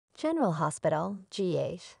General Hospital,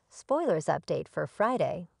 GH, spoilers update for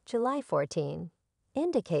Friday, July 14,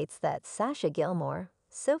 indicates that Sasha Gilmore,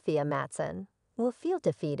 Sophia Matson, will feel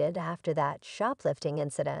defeated after that shoplifting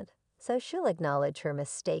incident, so she'll acknowledge her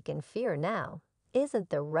mistake and fear now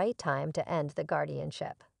isn't the right time to end the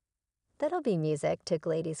guardianship. That'll be music to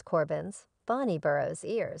Gladys Corbin's, Bonnie Burroughs'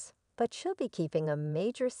 ears, but she'll be keeping a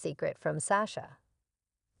major secret from Sasha.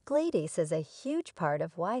 Gladys is a huge part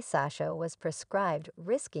of why Sasha was prescribed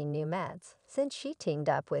risky new meds since she teamed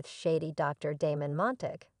up with shady Dr. Damon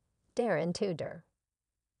Montague, Darren Tudor.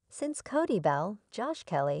 Since Cody Bell, Josh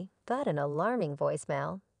Kelly, got an alarming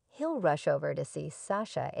voicemail, he'll rush over to see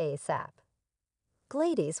Sasha ASAP.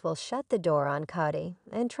 Gladys will shut the door on Cody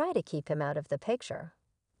and try to keep him out of the picture,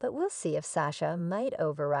 but we'll see if Sasha might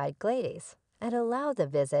override Gladys and allow the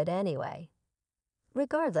visit anyway.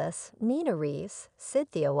 Regardless, Nina Reeves,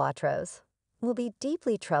 Cynthia Watros, will be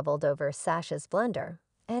deeply troubled over Sasha's blunder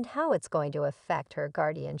and how it's going to affect her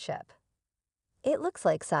guardianship. It looks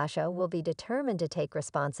like Sasha will be determined to take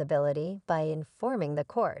responsibility by informing the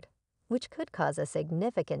court, which could cause a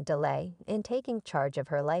significant delay in taking charge of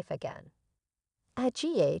her life again. At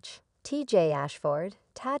GH, TJ Ashford,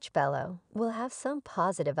 Taj Bello will have some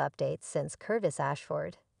positive updates since Curtis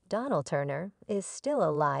Ashford, Donald Turner, is still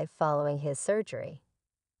alive following his surgery.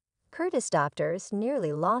 Curtis doctors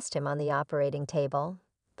nearly lost him on the operating table,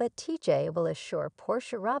 but TJ will assure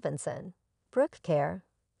Portia Robinson, Brooke Kerr,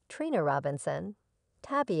 Trina Robinson,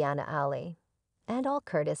 Tabiana Ali, and all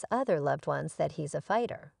Curtis' other loved ones that he's a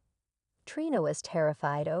fighter. Trina was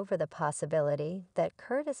terrified over the possibility that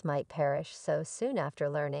Curtis might perish so soon after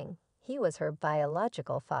learning he was her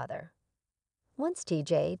biological father. Once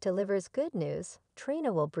TJ delivers good news,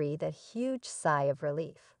 Trina will breathe a huge sigh of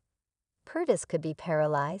relief. Curtis could be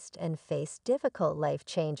paralyzed and face difficult life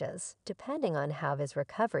changes depending on how his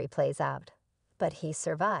recovery plays out, but he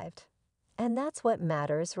survived, and that's what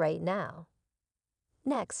matters right now.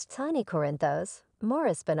 Next, Tani Corinthos,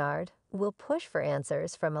 Morris Bernard, will push for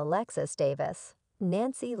answers from Alexis Davis,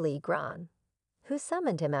 Nancy Lee Grahn, who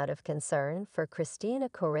summoned him out of concern for Christina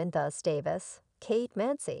Corinthos Davis, Kate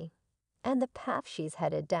Mancy, and the path she's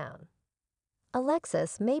headed down.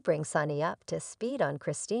 Alexis may bring Sunny up to speed on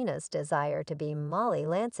Christina's desire to be Molly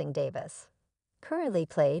Lansing Davis, currently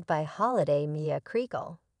played by Holiday Mia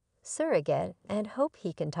Kriegel, surrogate, and hope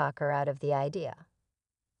he can talk her out of the idea.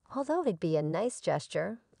 Although it'd be a nice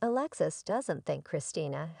gesture, Alexis doesn't think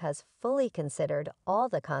Christina has fully considered all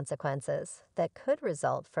the consequences that could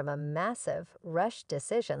result from a massive, rushed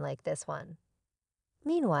decision like this one.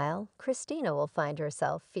 Meanwhile, Christina will find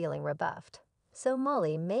herself feeling rebuffed, so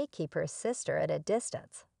Molly may keep her sister at a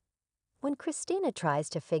distance. When Christina tries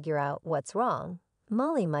to figure out what's wrong,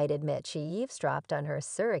 Molly might admit she eavesdropped on her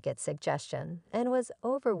surrogate suggestion and was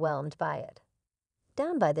overwhelmed by it.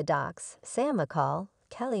 Down by the docks, Sam McCall,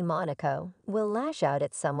 Kelly Monaco, will lash out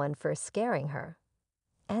at someone for scaring her,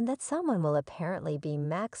 and that someone will apparently be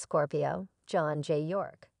Mac Scorpio, John J.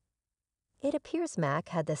 York. It appears Mac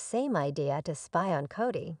had the same idea to spy on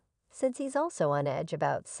Cody, since he's also on edge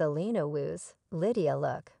about Selena Wu's Lydia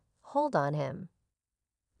look, hold on him.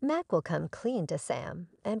 Mac will come clean to Sam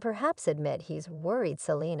and perhaps admit he's worried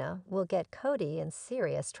Selena will get Cody in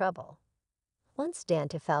serious trouble. Once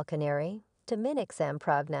Dante Falconeri, Dominic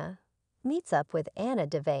Samprogna, meets up with Anna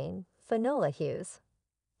Devane, Finola Hughes,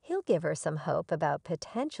 he'll give her some hope about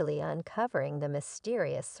potentially uncovering the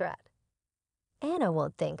mysterious threat. Anna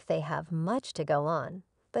won't think they have much to go on,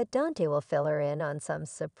 but Dante will fill her in on some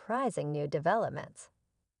surprising new developments.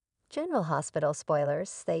 General Hospital spoilers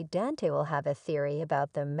say Dante will have a theory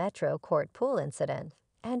about the Metro Court pool incident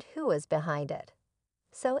and who is behind it,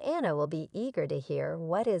 so Anna will be eager to hear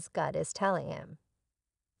what his gut is telling him.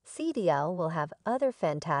 CDL will have other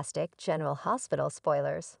fantastic General Hospital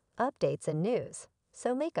spoilers, updates, and news,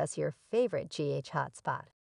 so make us your favorite GH hotspot.